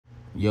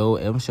Yo,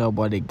 I'm sure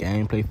about the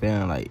gameplay,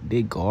 fam. Like,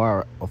 they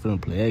guard off them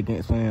play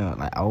against, fam.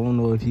 Like, I don't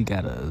know if he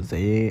got a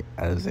Z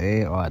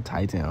or a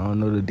Titan. I don't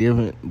know the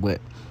difference,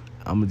 but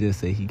I'm gonna just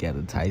say he got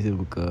a Titan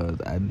because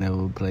I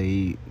never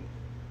played.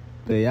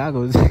 But y'all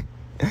go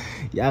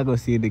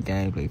see the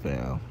gameplay,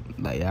 fam.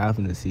 Like, y'all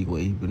finna see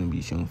what he gonna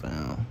be shooting,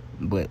 fam.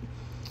 But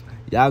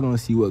y'all gonna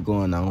see what's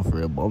going on for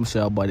real. But I'm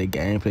sure about the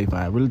gameplay, fam.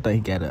 I really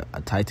think he got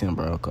a Titan,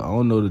 bro. Cause I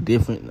don't know the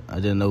difference.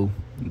 I just know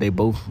they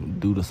both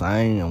do the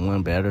same and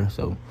one better,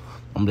 so.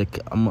 I'm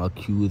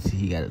accused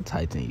he got a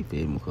Titan, you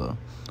feel me? Cause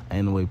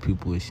ain't no way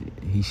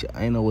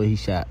ain't no way he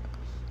shot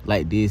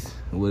like this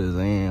with a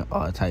ZEN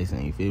or a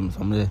Tyson, you feel me? So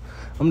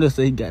I'm just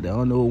say he got that. I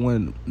don't know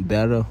one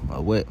better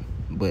or what,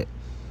 but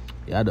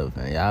y'all know,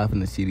 fam. Y'all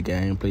finna see the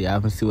gameplay. Y'all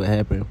finna see what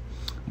happened.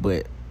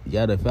 But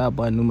y'all know, if y'all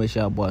boy new, make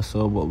sure y'all boy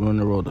sub up. We're on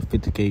the road to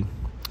 50K.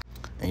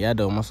 And y'all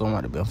know my son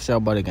might be. I'm sure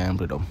about the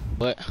gameplay though.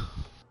 But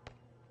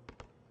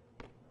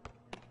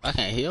I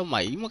can't hear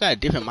Mike. You got a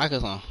different mic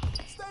or something.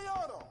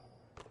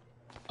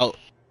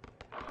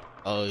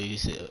 Oh, you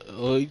said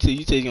you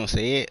gonna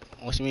say it?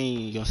 What you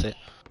mean you gonna say it?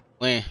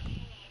 When?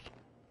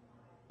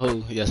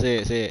 Oh, you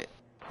said it.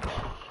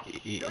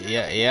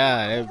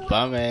 Yeah, that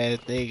bum ass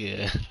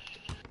nigga.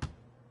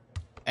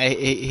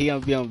 Hey, he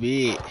gonna be on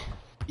big.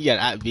 You got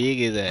out big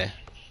his ass.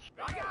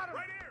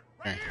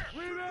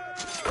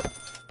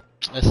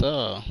 That's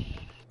all.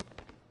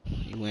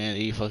 You win,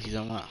 you fuck you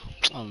talking about?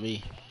 On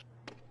me.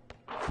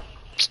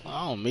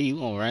 On me, you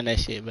gonna run that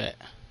shit back.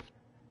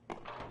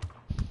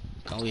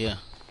 Come here.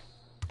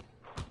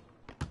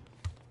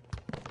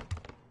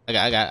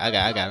 I got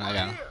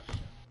him.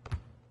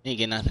 He ain't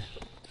get nothing.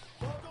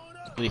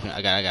 What do you think?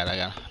 I got him. I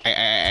got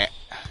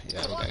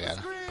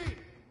him.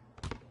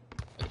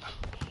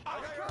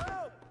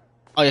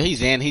 Oh yeah,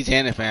 he's in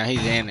it, fam.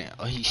 He's in it.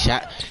 Oh, he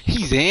shot.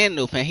 He's in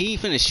though, fam. He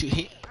ain't finna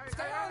shoot.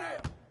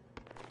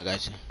 I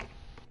got you.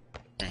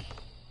 Oh,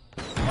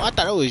 I thought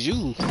that was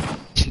you.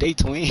 They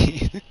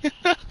twins.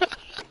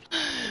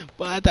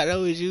 But I thought that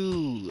was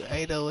you.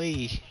 Ain't no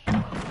way.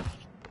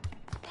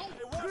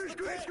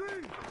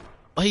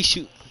 Oh, he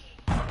shoot.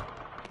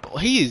 Oh,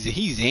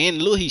 he's in.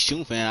 Look, he's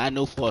shooting, fam. I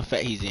know for a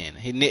fact he's in.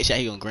 His next shot,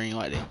 he gonna green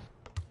right there.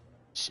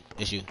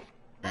 It's you.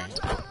 Green.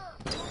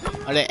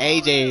 Oh, that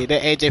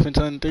AJ from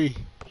 23.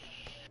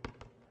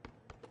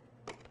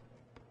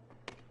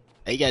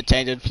 Hey, you gotta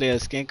change the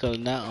player's skin color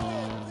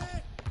now.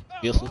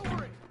 Beautiful.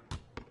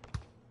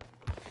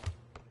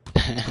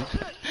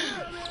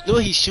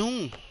 Look, he's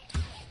shooting.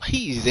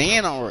 He's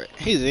in already.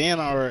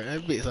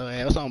 That bitch so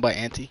ass. What's on about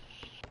Auntie?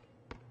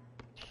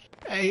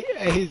 Hey,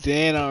 he's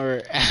in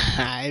already.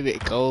 That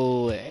bitch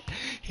cold.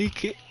 He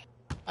could.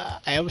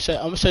 I'm gonna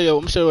show you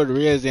what the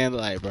real ZEN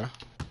like, bro.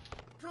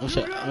 I'm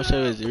gonna show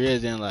you what the real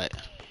ZEN like.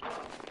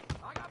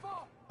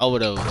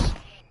 Overdose.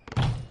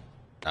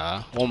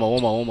 Nah, one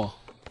more.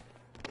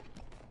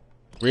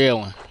 Real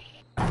one.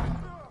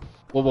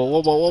 One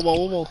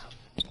more.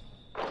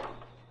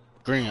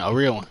 Green, a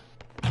real one.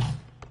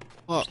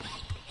 Fuck.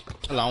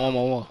 Hold on, one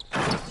more.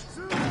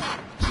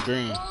 It's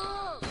green.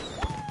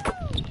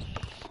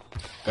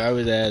 Grab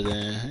his ass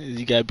in.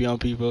 You gotta be on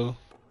people.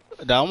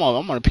 Nah, I'm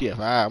on a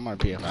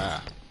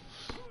PS5.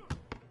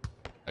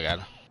 I got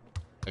him.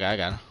 I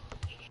got him.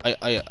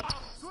 Oh yeah.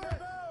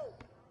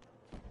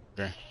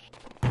 Green.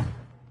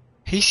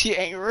 His shit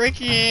ain't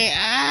working.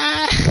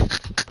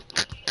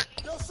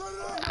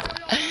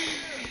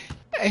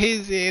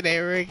 His shit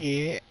ain't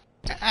working.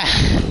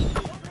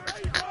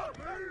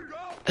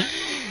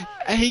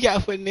 He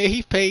got finesse.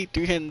 He paid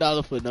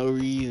 $300 for no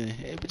reason.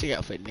 That bitch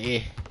got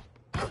finesse.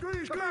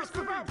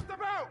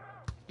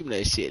 Give me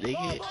that shit,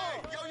 nigga.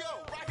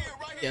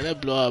 Yeah,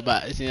 that blow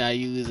about this thing I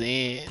use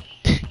in.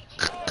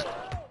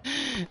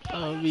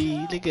 Oh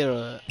me, look at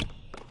her.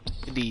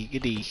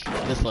 Get these.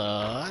 That's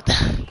all.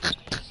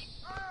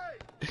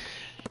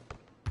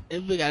 That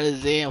bitch got a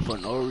ZEN for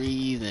no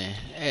reason.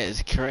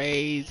 That's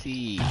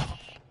crazy.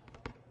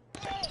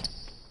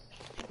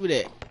 Look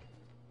at that.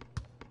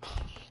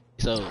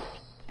 So,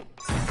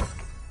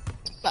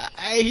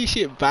 he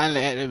shit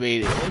finally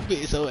activated. That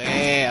bitch so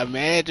ass.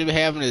 Imagine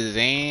having a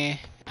ZEN.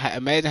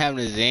 Imagine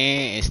having a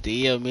ZEN and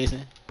still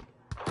missing.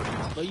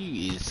 Oh,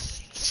 you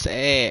is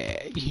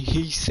sad.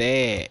 He's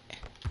sad.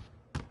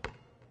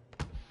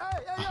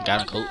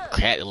 Got him coat.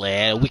 Crack the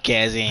lad. Weak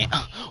ass in.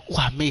 Oh,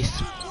 I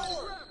missed.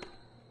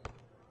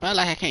 I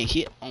like I can't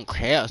hit on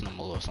crabs no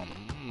more or something.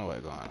 I don't know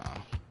what's going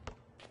on.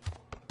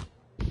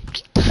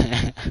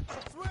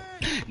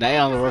 Now it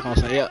only work on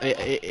some.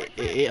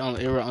 It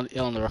only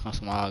work on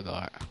small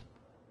guard.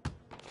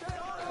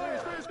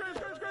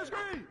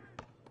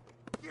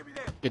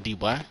 Good D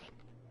boy.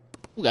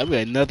 We got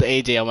another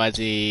AJ on my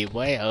team,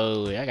 boy.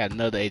 Oh, I got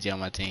another AJ on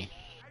my team.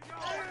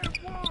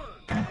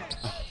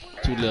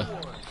 Too little.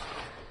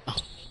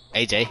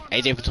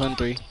 AJ for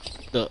 23.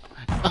 Look.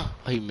 Oh,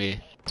 he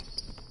missed.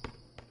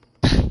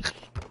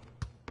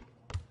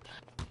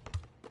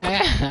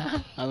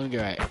 I'm gonna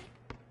get right.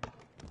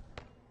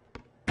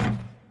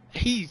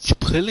 He's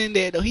pulling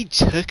that though. He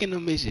chucking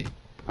them and shit.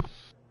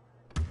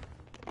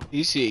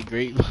 This shit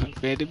great,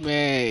 man. This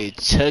man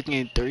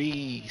chucking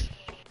threes.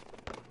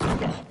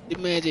 This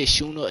man just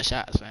shooting up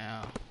shots,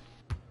 man.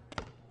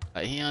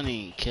 Like he don't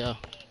even care.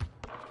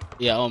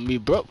 Yeah, on me,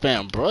 bro,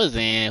 fam, bro,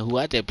 Zen, who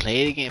I just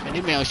played against, man.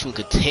 This man was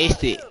shooting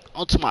contested.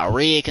 I'm talking about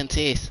red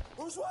contest.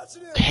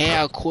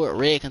 Half court,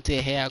 red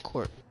contest, half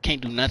court.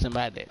 Can't do nothing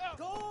about that.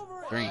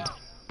 Green.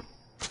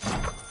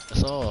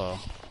 That's all.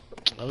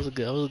 That was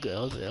good.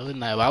 That was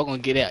nice. But I was gonna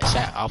get that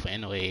shot off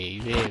anyway.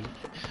 You feel me?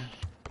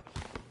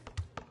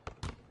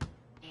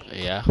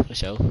 Yeah, for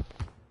sure.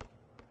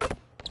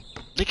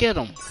 Look at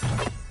him.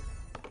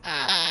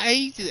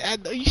 I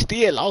know you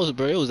still lost,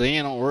 bro. It was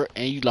in on work,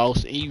 and you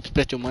lost, and you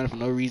spent your money for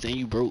no reason, and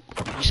you broke.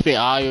 You spent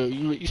all your,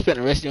 you spent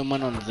the rest of your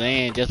money on the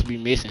ZEN just to be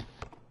missing.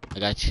 I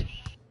got you.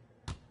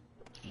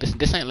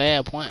 This ain't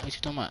last point. What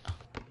you talking about?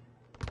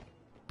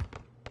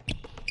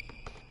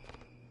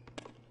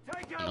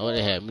 I know what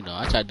they had me doing.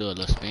 I tried to do a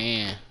little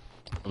spin.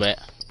 Back.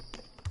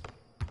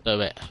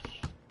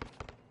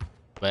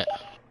 Back.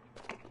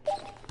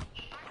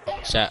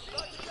 Shot.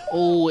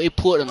 Oh, it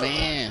put a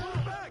man.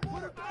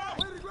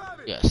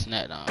 Got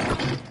snapped on.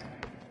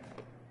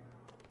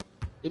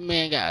 This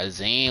man got a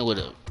ZEN with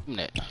a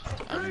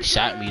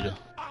shot meter.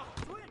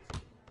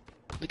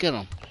 Look at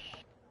him.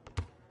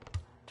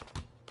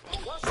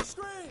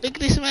 Look at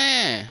this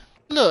man.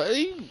 Look.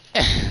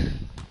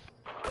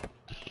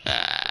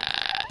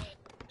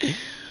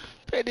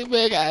 This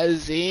man got a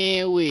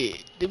ZEN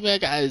with. This man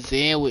got a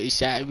ZEN with a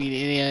shot meter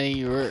and it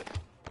ain't work.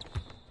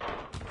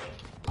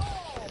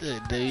 What's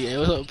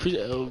up?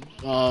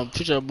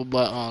 Appreciable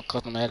but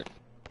custom-added.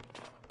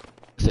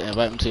 To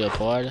invite me to your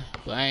party,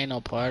 but I ain't no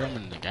party. I'm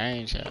in the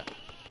game chat.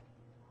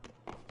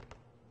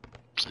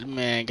 This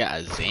man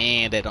got a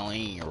ZEN that don't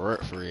even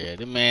work for real.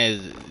 This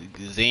man's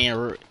ZEN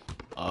work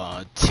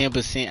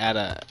 10% out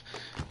of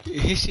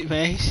his shit,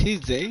 man.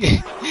 His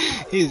ZEN.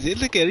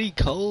 Look at he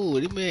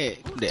cold. This man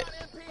that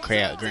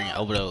crab green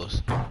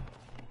overdose.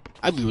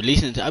 I be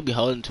releasing. I be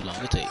holding too long.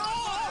 Let's take.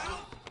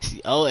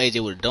 See, old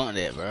AJ would've done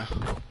that, bro.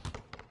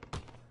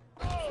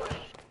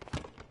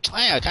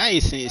 I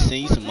ain't send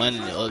you some money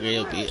in the ugly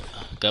a bit.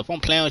 Cause if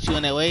I'm playing with you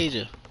in that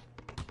wager,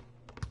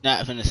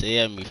 not finna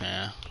sell me,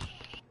 fam.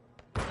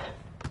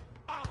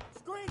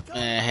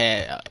 Man, I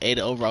had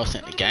 80 overall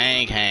since the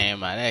gang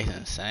came out. That's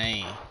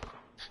insane.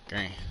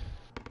 Green.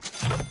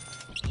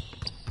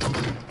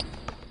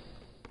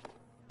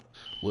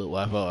 With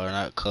Wi-Fi or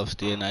not, cuff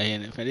still not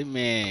hitting it. This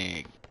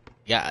man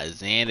got a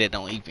ZEN that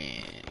don't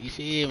even. You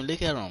feel me?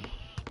 Look at him.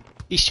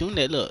 He's shooting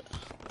that look.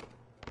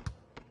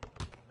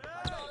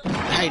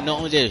 I know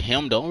I'm just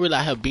him. Don't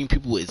realize how beating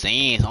people with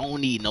ZENs. I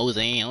don't need no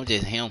ZEN. I'm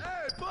just him.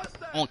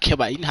 I don't care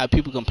about. You know how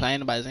people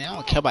complain about ZEN. I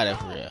don't care about that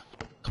for real.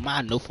 Come on,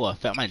 I know for a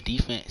fact my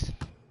defense.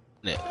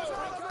 That.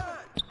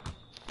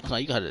 That's why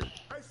you gotta.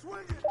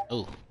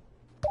 Oh,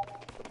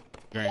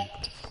 green.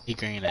 He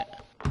green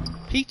that.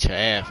 He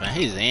trash, man.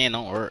 His ZEN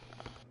don't work.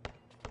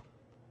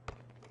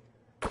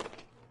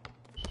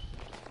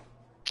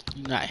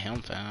 You not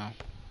him, fam.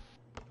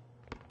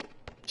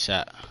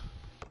 Shot.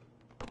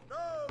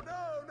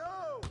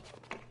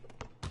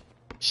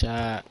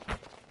 Shot.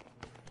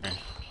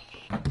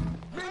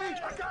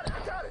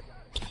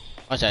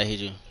 Watch out, I hit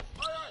you.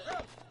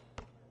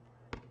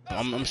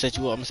 I'm gonna set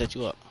you up.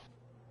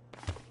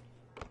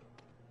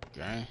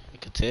 Okay, you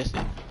can test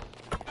it.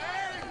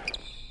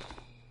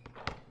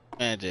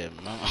 Man, damn,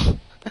 no.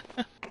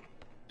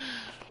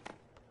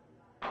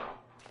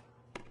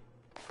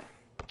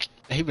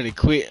 He better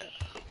quit.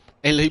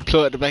 Hey, he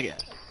plug the back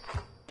end.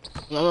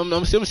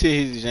 I'm still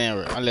see his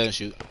ZEN. I'll let him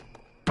shoot.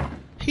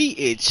 He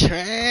is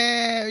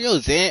trash. Yo,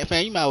 ZEN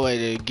fan, you might well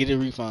to get a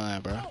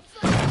refund, bro.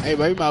 Hey,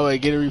 bro, you might well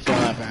get a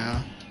refund,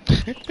 fam.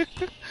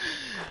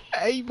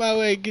 Hey, you might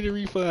well get a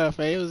refund,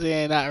 fam. Yo,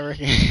 ZEN not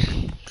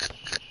working.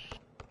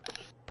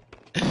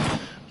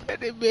 But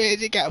that man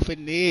just got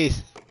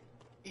finesse.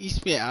 He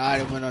spent all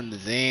that money on the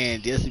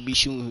ZEN just to be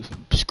shooting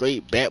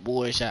straight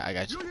backboard shot. I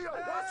got you.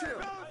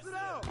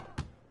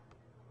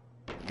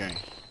 Okay.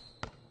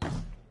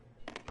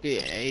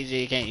 Yeah,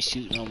 AJ can't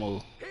shoot no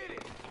more.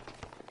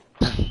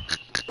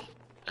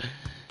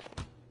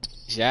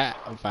 Shot,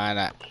 I'll find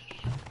out.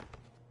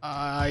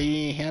 You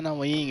ain't here no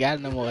more, you ain't got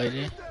it no more,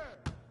 AJ.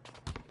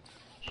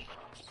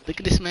 Look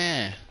at this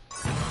man.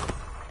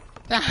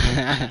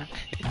 Yeah,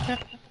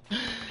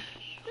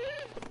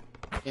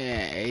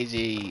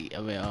 AJ,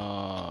 I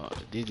mean,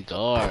 this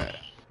guard.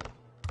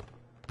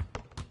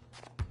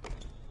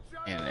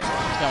 Yeah,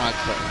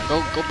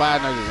 go buy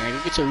another man.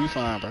 Go get your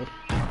refund, bro.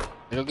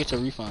 Go get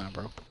your refund,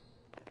 bro.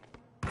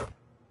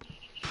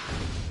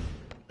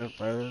 Good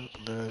brother,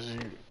 loves you.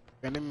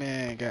 And that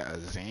man got a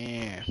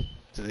ZEN.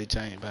 So they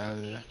changed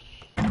by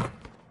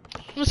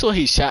That's what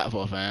he shot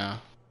for, fam.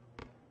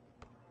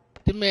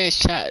 The man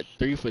shot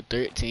 3 for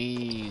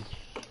 13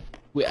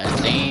 with a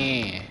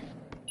ZEN.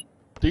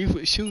 3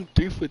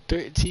 for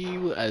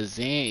 13 with a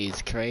ZEN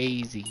is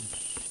crazy.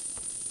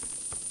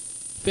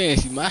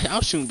 Fancy,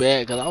 I'm shooting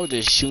bad because I was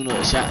just shooting up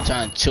a shot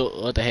trying to choke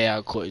other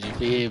half court. You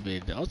feel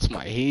me? I'm to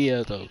my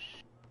head though.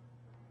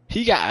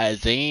 He got a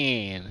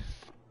ZEN.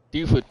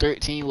 3 for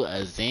 13 with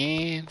a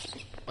Zan?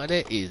 Oh,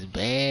 that is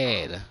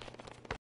bad.